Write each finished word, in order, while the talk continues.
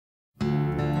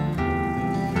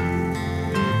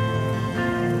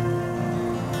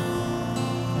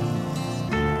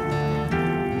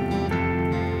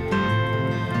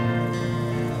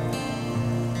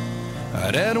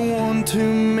I'd had one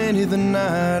too many the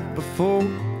night before,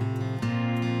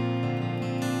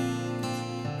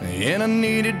 and I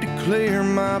needed to clear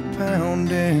my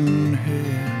pounding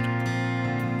head.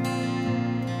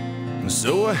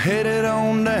 So I headed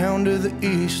on down to the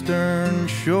eastern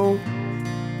shore.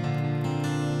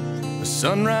 The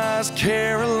Sunrise,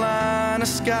 Carolina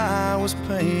sky was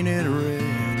painted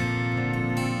red.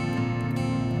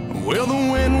 Well, the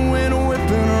wind went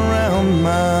whipping around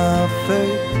my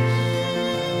face,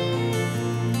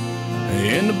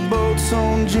 and the boats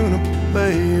on Juniper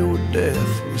Bay were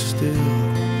deathly still.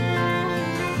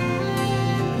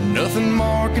 Nothing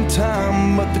marking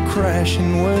time but the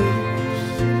crashing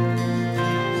waves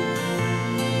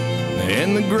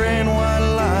and the grand white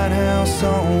lighthouse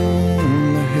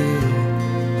on the hill.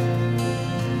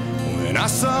 When I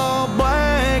saw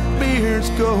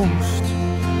Blackbeard's ghost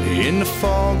in the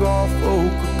fog off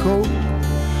Ocracoke,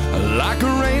 like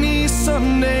a rainy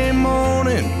Sunday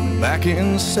morning back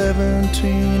in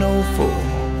 1704.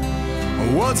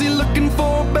 Was he looking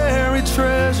for buried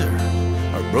treasure,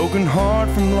 a broken heart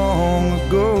from long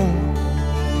ago?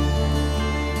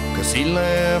 'Cause he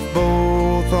left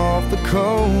both off the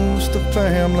coast of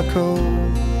Pamlico.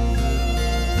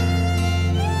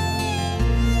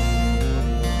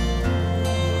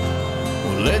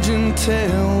 Well, legend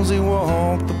tells he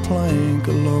walked the plank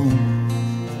alone.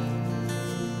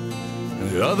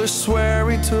 The others swear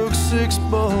he took 6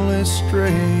 bullets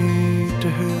straight to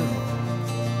hell,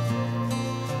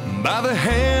 by the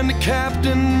hand of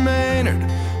Captain Maynard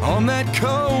on that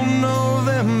cold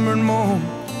November morn.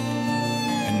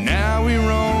 And now he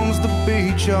roams the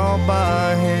beach all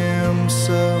by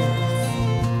himself.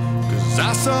 'Cause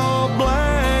I saw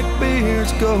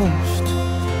Blackbeard's ghost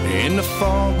in the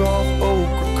fog off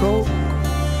Ocracoke,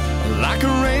 like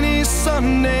a rainy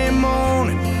Sunday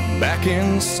morning back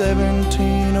in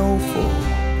 1704.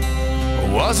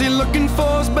 Was he looking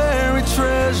for his buried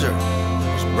treasure,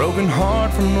 his broken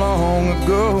heart from long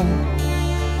ago?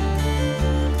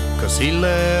 'Cause he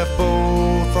left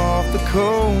both off the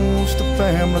coast of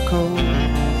Pamlico.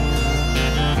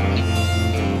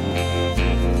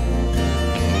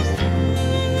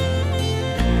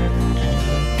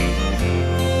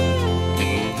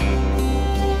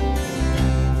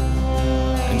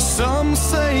 And some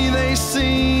say they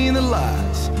see the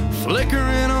lights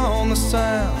flickering on the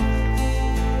sound.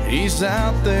 He's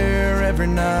out there every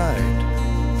night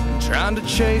trying to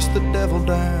chase the devil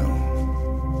down.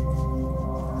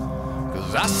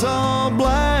 'Cause I saw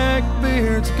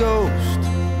Blackbeard's ghost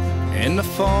in the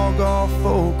fog off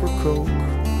Ocracoke,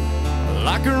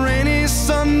 like a rainy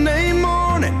Sunday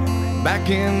morning back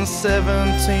in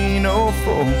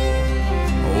 1704.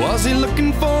 Was he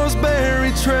looking for his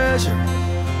buried treasure,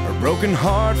 a broken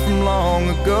heart from long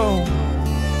ago?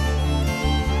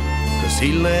 'Cause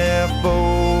he left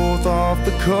both off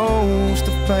the coast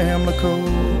of Pamlico.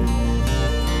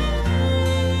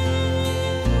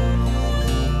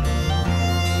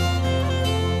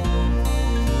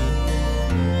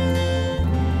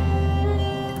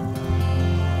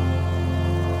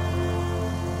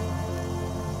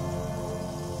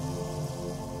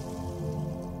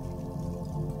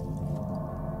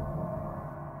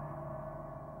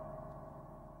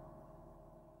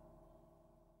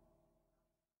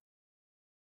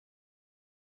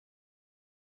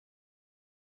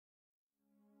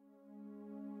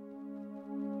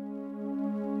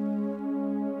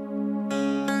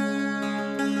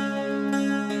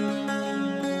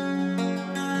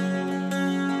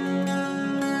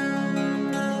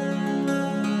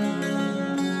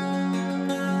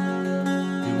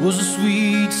 Was a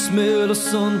sweet smell of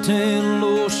suntan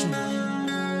lotion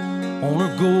on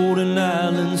her golden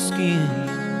island skin,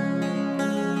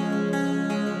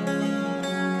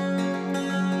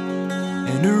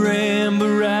 and her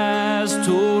amber eyes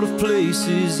told of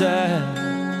places I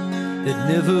had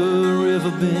never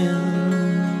ever been.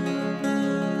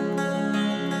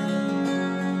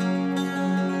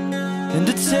 And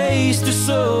the taste of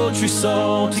sultry,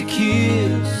 salty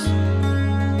kiss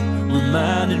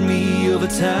reminded me of a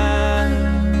time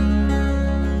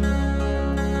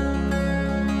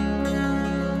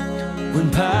when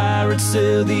pirates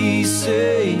sailed these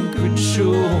sacred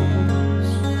shores,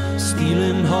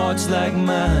 stealing hearts like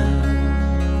mine.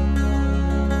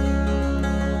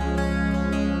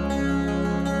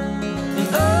 And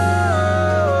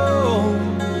oh,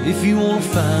 if you wanna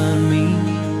find me,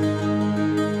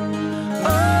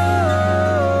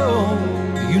 oh,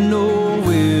 you know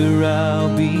where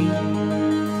I'll be.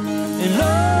 And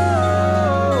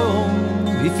oh,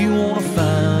 if you wanna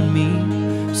find me,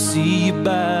 see you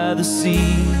by the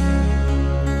sea.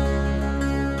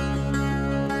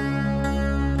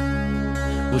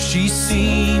 she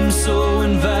seems so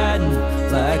inviting,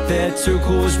 like that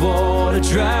turquoise water,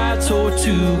 dry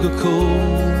Tortuga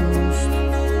coast.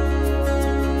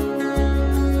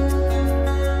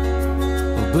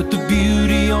 But the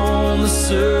beauty on the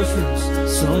surface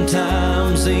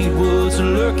sometimes ain't what's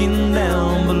lurking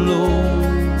down below.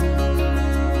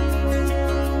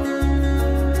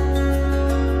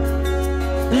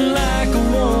 And like a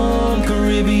warm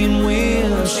Caribbean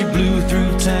wind, she blew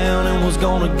through town and was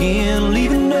gone again,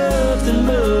 leaving nothing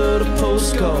but a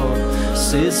postcard,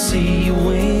 said see you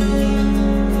when.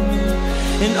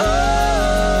 And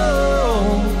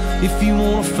oh, if you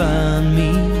wanna find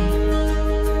me,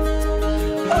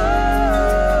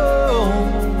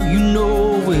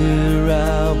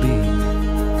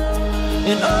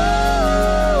 and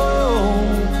oh,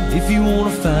 if you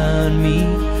wanna find me,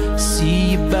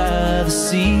 see you by the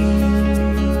sea.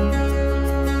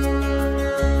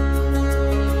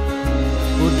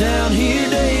 Well, down here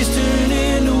days turn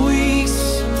into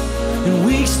weeks, and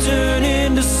weeks turn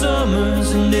into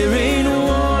summers, and there ain't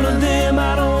one of them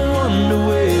I don't wonder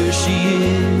where she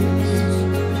is.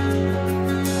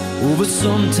 Oh, but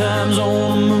sometimes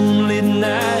on a moonlit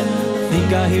night, I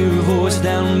think I hear her voice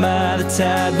down by the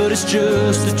tide, but it's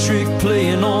just a trick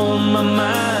playing on my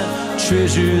mind,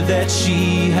 treasure that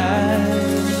she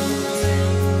hides,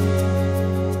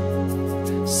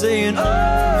 saying,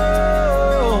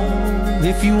 oh,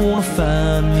 if you wanna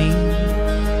find me,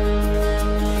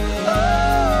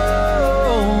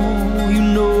 oh, you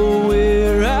know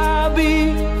where I'll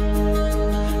be.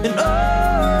 And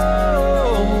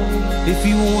oh, if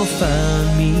you wanna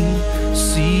find me,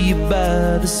 see you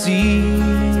by the sea,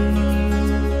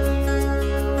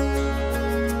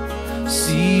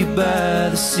 see you by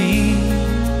the sea,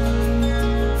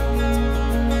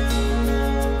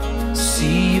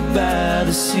 see you by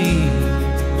the sea.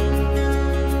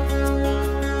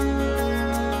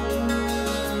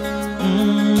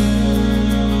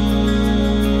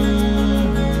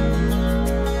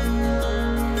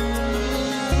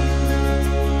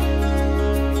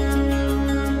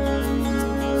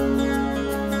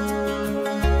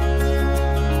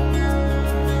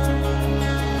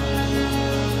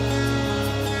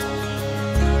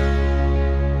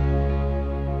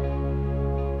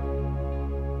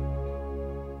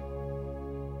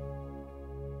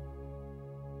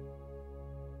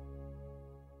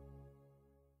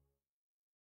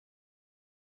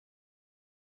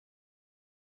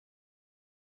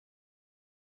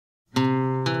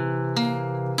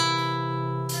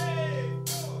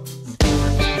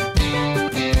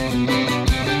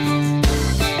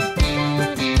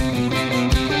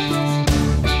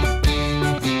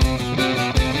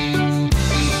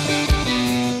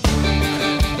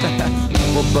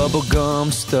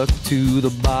 Bubblegum stuck to the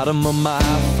bottom of my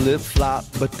flip-flop,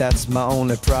 but that's my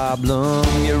only problem.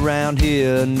 Around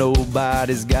here,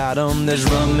 nobody's got them. There's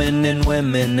rummin' and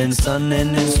women and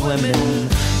sunnin' and swimming.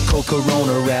 Cold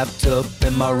Corona wrapped up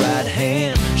in my right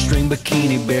hand, string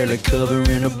bikini barely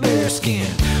covering a bare skin.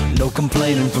 No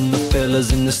complaining from the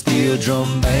fellas in the steel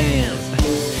drum band.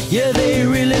 Yeah, they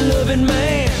really love it,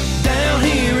 man. Down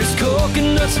here it's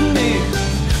coconuts and beer.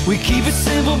 We keep it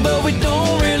simple, but we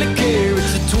don't really care.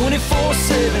 It's a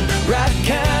 24/7, right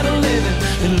kind of living,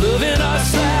 and loving our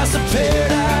slice of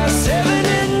paradise heaven.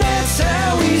 And that's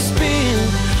how we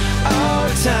spend our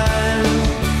time,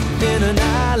 in an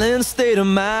island state of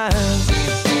mind.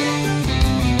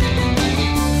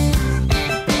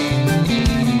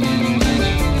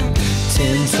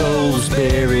 10 toes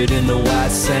buried in the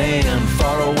white sand,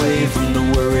 far away from the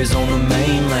worries on the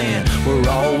mainland. We're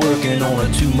all working on a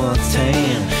 2-month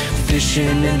tan,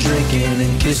 fishing and drinking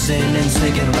and kissing and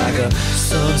sinking like a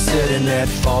sunset in that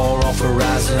far-off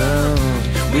horizon.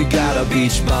 We got a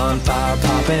beach bonfire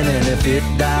popping, and if it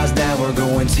dies down, we're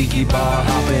going tiki bar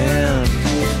hopping.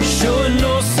 Showing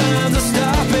no signs of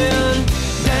stopping.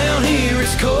 Down here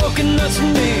it's coconuts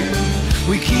and beer.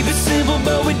 We keep it simple,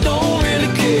 but we don't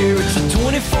really care. It's a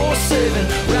 24/7,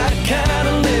 right kind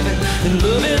of living, and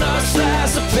loving our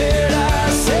slice of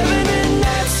paradise heaven. And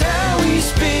that's how we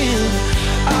spend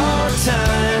our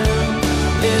time,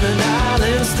 in an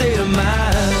island state of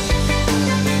mind.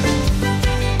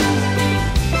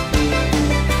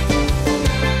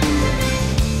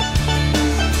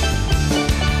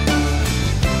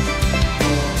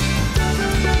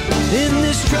 In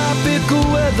this tropical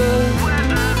weather,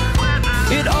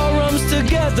 it all runs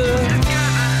together.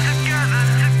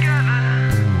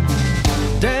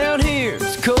 Down here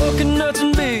it's coconuts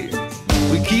and beer.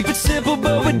 We keep it simple,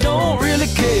 but we don't really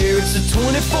care. It's a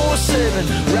 24/7,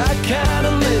 right kind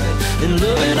of living, and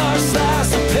loving our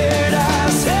slice of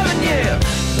paradise heaven. Yeah,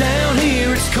 down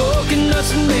here it's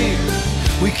coconuts and beer.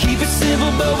 We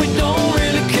civil, but we don't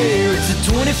really care. It's a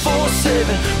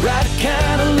 24/7 right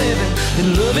kind of living,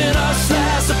 and loving our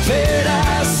slice of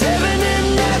paradise heaven, and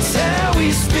that's how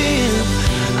we spend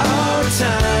our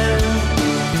time.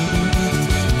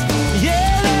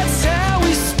 Yeah, that's how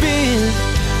we spend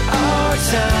our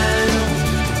time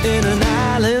in an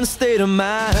island state of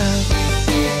mind.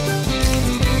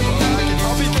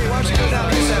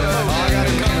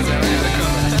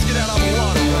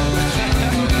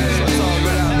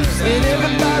 And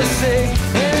everybody say,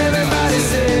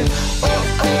 oh,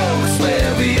 oh, it's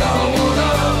where we all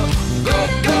wanna go,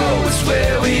 go, it's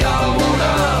where we all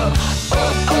wanna,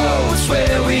 oh, oh, it's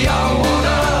where we all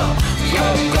wanna go,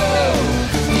 go,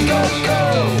 go, go.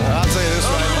 I'll tell you this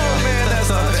right now, man,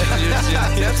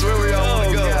 that's where we all want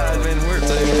to go. God, man, we're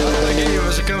taking it. I don't think any of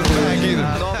us are coming back either.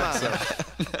 Not on myself.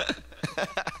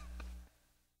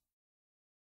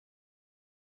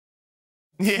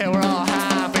 Yeah, we're all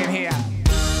high up in here.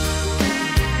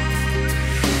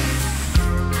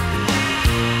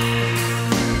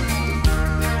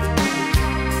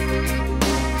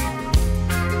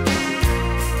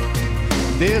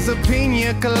 There's a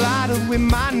pina colada with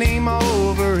my name all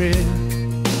over it,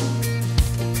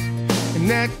 and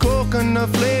that coconut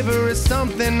flavor is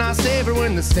something I savor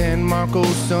when the San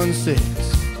Marcos sun sets.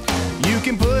 You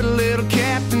can put a little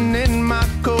captain in my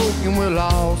Coke and we'll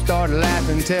all start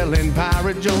laughing, telling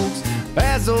pirate jokes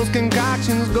as those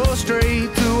concoctions go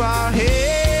straight to our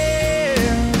head.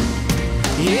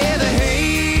 Yeah, the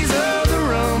haze of the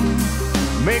rum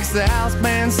makes the house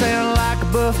band sound like a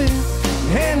buffet,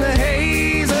 and the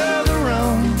haze of the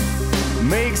rum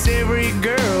makes every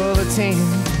girl a 10.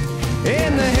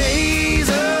 In the haze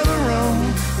of the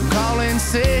rum, I'm calling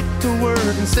sick to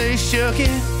work and say shuck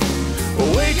it.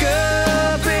 We'll wake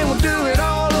up and we'll do it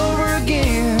all over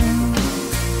again.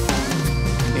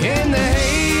 In the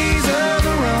haze of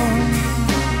the rum,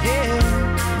 yeah.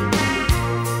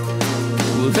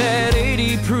 Well, that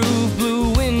 80 proof blew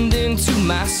wind into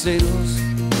my sails,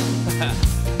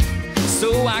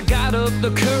 so I got up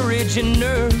the courage and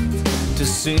nerve to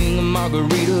sing a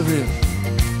Margaritaville.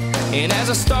 And as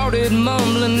I started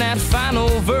mumbling that final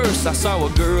verse, I saw a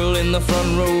girl in the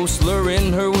front row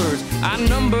slurring her words. I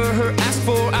number her, asked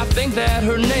for, I think that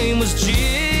her name was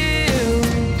Jill.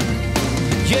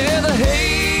 Yeah, the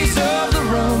haze of the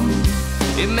rum,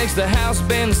 it makes the house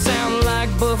band sound like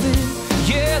Buffy.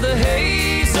 Yeah, the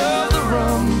haze of the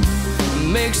rum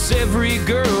makes every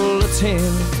girl a 10.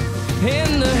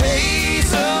 In the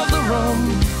haze of the rum,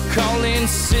 calling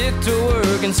sick to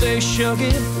work and say shuck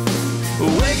it.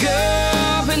 Wake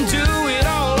up and do it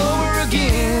all over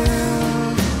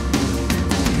again.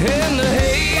 In the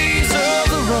haze of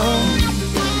the rum.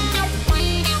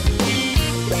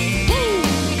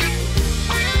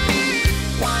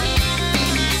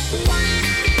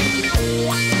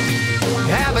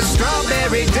 Have a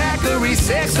strawberry daiquiri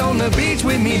sex on the beach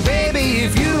with me, baby,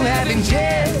 if you haven't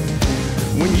yet.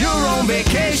 When you're on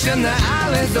vacation, the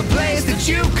island's the place that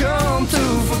you come to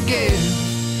forget.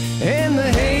 And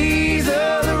the haze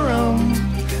of the rum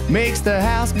makes the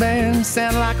house band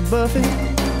sound like a buffet.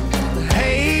 The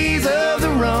haze of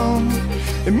the rum,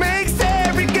 it makes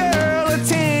every girl a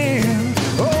 10.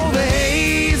 Oh, the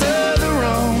haze of the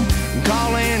rum, I'm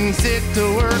calling sick to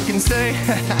work and say,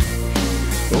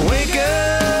 wake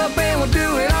up and